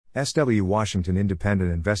SW Washington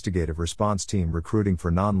Independent Investigative Response Team recruiting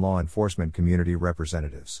for non-law enforcement community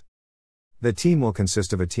representatives. The team will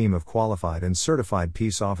consist of a team of qualified and certified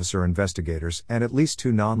peace officer investigators and at least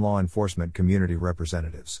 2 non-law enforcement community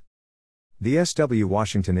representatives. The SW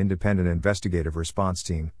Washington Independent Investigative Response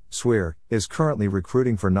Team, SWIR, is currently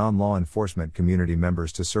recruiting for non-law enforcement community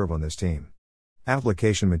members to serve on this team.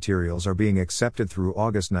 Application materials are being accepted through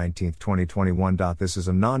August 19, 2021. This is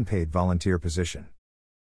a non-paid volunteer position.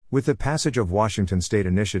 With the passage of Washington State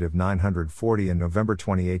Initiative 940 in November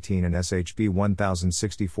 2018 and SHB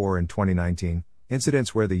 1064 in 2019,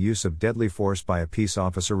 incidents where the use of deadly force by a peace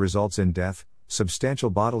officer results in death, substantial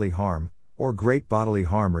bodily harm, or great bodily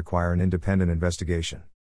harm require an independent investigation.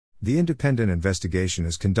 The independent investigation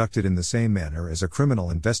is conducted in the same manner as a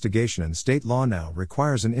criminal investigation, and state law now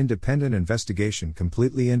requires an independent investigation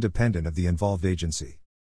completely independent of the involved agency.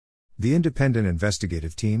 The Independent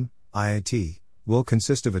Investigative Team, IIT, will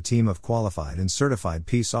consist of a team of qualified and certified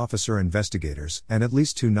peace officer investigators and at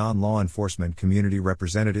least 2 non-law enforcement community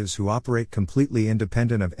representatives who operate completely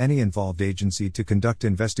independent of any involved agency to conduct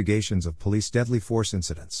investigations of police deadly force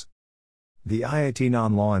incidents. The IIT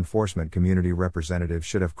non-law enforcement community representative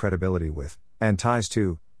should have credibility with, and ties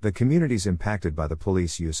to, the communities impacted by the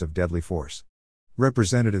police use of deadly force.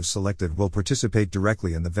 Representatives selected will participate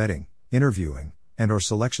directly in the vetting, interviewing, and/or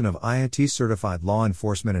selection of IIT-certified law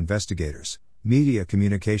enforcement investigators, media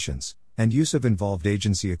communications, and use of involved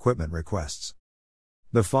agency equipment requests.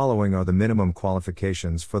 The following are the minimum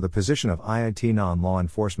qualifications for the position of IIT non-law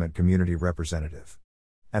enforcement community representative.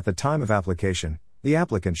 At the time of application, the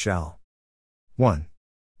applicant shall 1.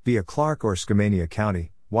 Be a Clark or Skamania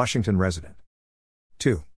County, Washington resident.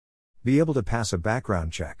 2. Be able to pass a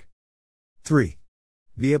background check. 3.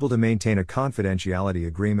 Be able to maintain a confidentiality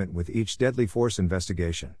agreement with each deadly force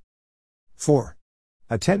investigation. 4.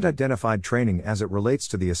 Attend identified training as it relates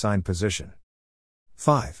to the assigned position.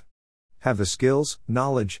 5. Have the skills,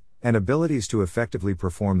 knowledge, and abilities to effectively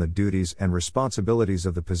perform the duties and responsibilities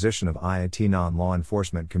of the position of IIT non-law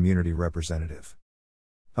enforcement community representative.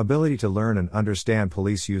 Ability to learn and understand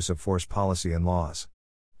police use of force policy and laws.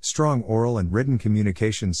 Strong oral and written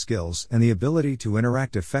communication skills and the ability to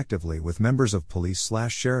interact effectively with members of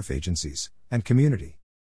police/sheriff agencies and community.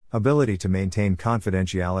 Ability to maintain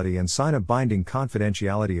confidentiality and sign a binding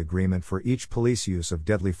confidentiality agreement for each police use of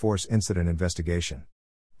deadly force incident investigation.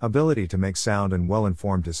 Ability to make sound and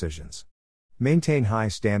well-informed decisions. Maintain high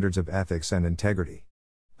standards of ethics and integrity.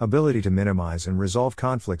 Ability to minimize and resolve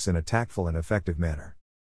conflicts in a tactful and effective manner.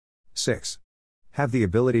 6. Have the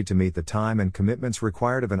ability to meet the time and commitments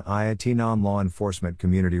required of an IIT non-law enforcement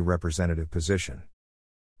community representative position.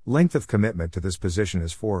 Length of commitment to this position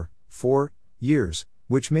is 4 years,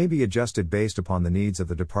 which may be adjusted based upon the needs of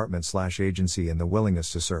the department/agency and the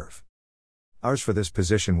willingness to serve. Hours for this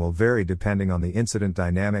position will vary depending on the incident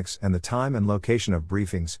dynamics and the time and location of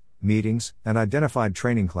briefings, meetings, and identified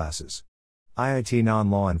training classes. IIT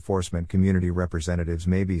non-law enforcement community representatives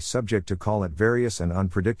may be subject to call at various and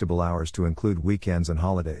unpredictable hours to include weekends and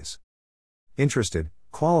holidays. Interested,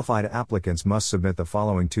 qualified applicants must submit the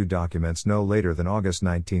following 2 documents no later than August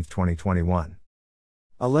 19, 2021.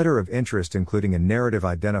 A letter of interest including a narrative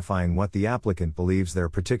identifying what the applicant believes their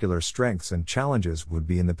particular strengths and challenges would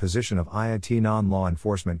be in the position of IIT non-law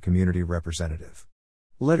enforcement community representative.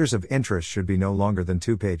 Letters of interest should be no longer than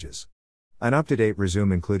 2 pages. An up-to-date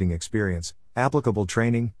resume including experience, applicable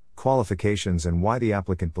training, qualifications, and why the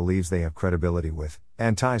applicant believes they have credibility with,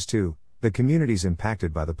 and ties to, the communities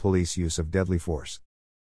impacted by the police use of deadly force.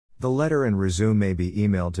 The letter and resume may be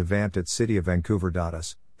emailed to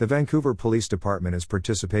vamp@cityofvancouver.us. The Vancouver Police Department is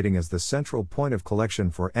participating as the central point of collection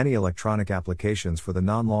for any electronic applications for the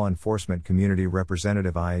non-law enforcement community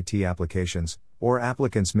representative IIT applications, or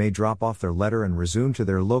applicants may drop off their letter and resume to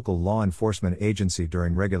their local law enforcement agency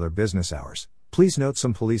during regular business hours. Please note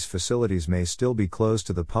some police facilities may still be closed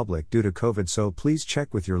to the public due to COVID, so please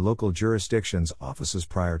check with your local jurisdiction's offices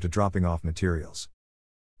prior to dropping off materials.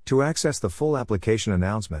 To access the full application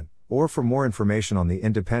announcement, or for more information on the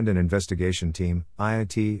Independent Investigation Team,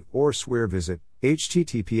 IIT, or SWIR, visit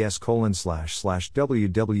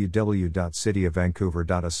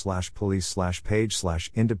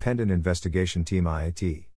https://www.cityofvancouver.us/police/page/independent investigation team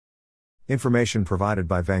IIT. Information provided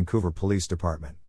by Vancouver Police Department.